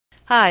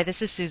Hi,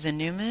 this is Susan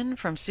Newman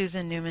from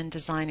Susan Newman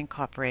Design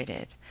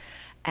Incorporated,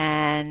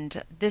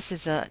 and this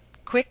is a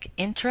quick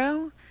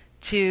intro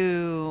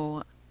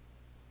to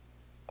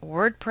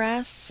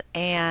WordPress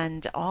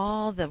and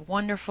all the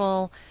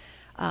wonderful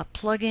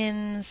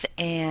plugins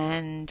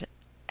and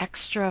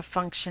extra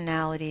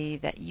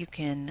functionality that you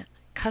can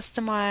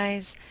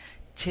customize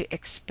to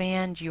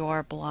expand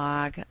your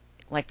blog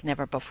like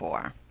never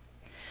before.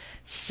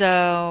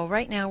 So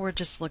right now we're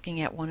just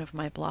looking at one of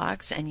my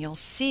blogs, and you'll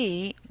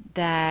see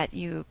that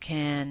you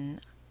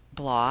can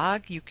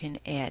blog, you can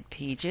add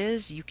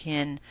pages, you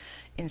can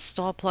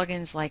install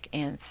plugins like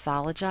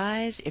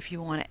Anthologize if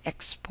you want to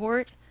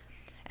export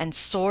and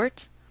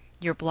sort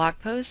your blog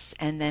posts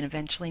and then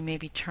eventually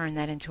maybe turn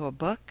that into a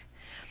book.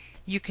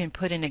 You can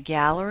put in a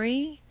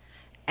gallery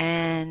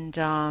and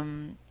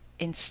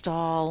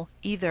install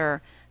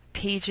either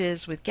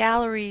pages with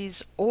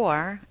galleries,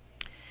 or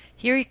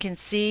here you can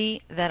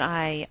see that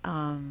I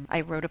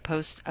wrote a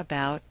post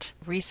about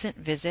recent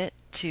visit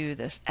to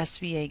the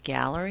SVA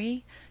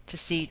gallery to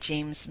see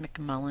James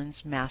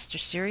McMullen's Master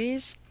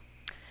Series.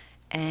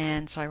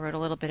 And so I wrote a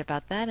little bit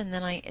about that, and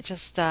then I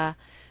just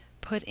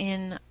put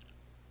in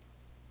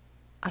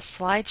a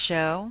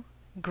slideshow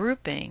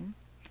grouping,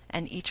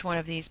 and each one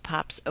of these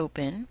pops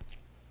open.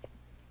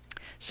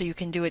 So you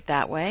can do it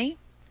that way.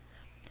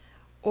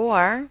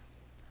 Or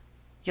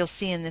you'll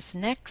see in this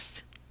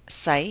next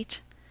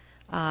site,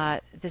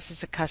 this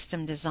is a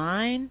custom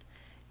design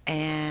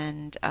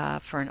and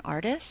for an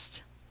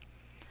artist.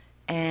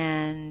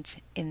 And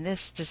in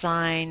this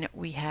design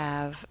we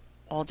have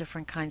all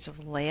different kinds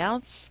of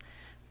layouts,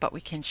 but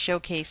we can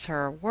showcase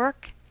her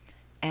work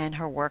and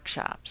her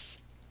workshops.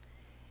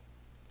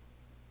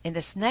 In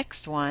this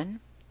next one,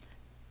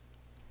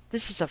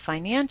 this is a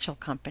financial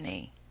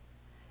company,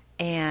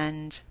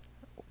 and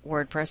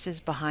WordPress is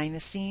behind the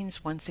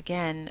scenes once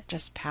again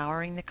just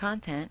powering the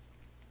content.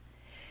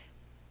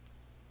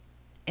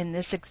 In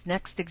this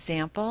next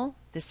example,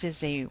 this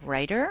is a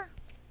writer,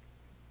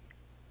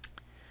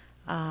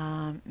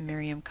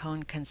 Miriam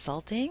Cohn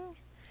Consulting,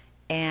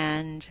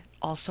 and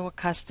also a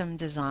custom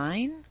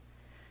design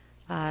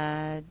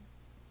to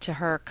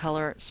her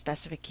color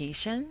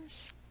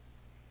specifications.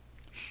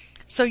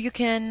 So you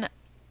can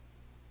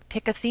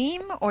pick a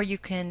theme, or you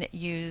can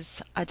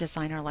use a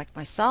designer like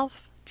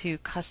myself to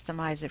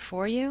customize it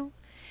for you.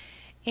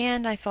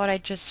 And I thought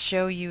I'd just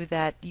show you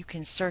that you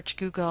can search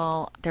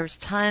Google. There's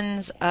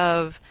tons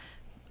of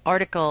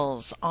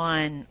articles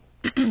on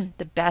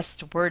the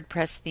best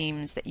WordPress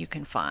themes that you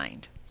can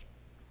find.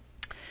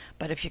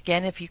 But if you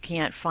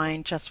can't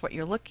find just what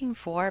you're looking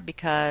for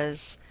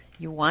because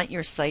you want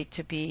your site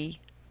to be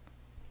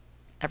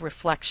a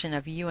reflection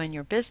of you and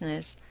your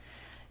business,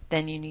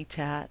 then you need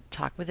to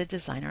talk with a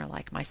designer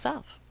like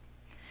myself.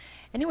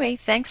 Anyway,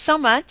 thanks so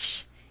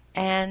much,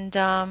 and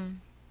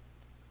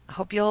I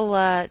hope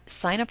you'll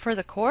sign up for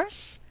the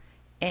course,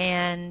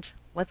 and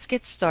let's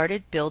get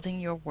started building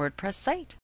your WordPress site.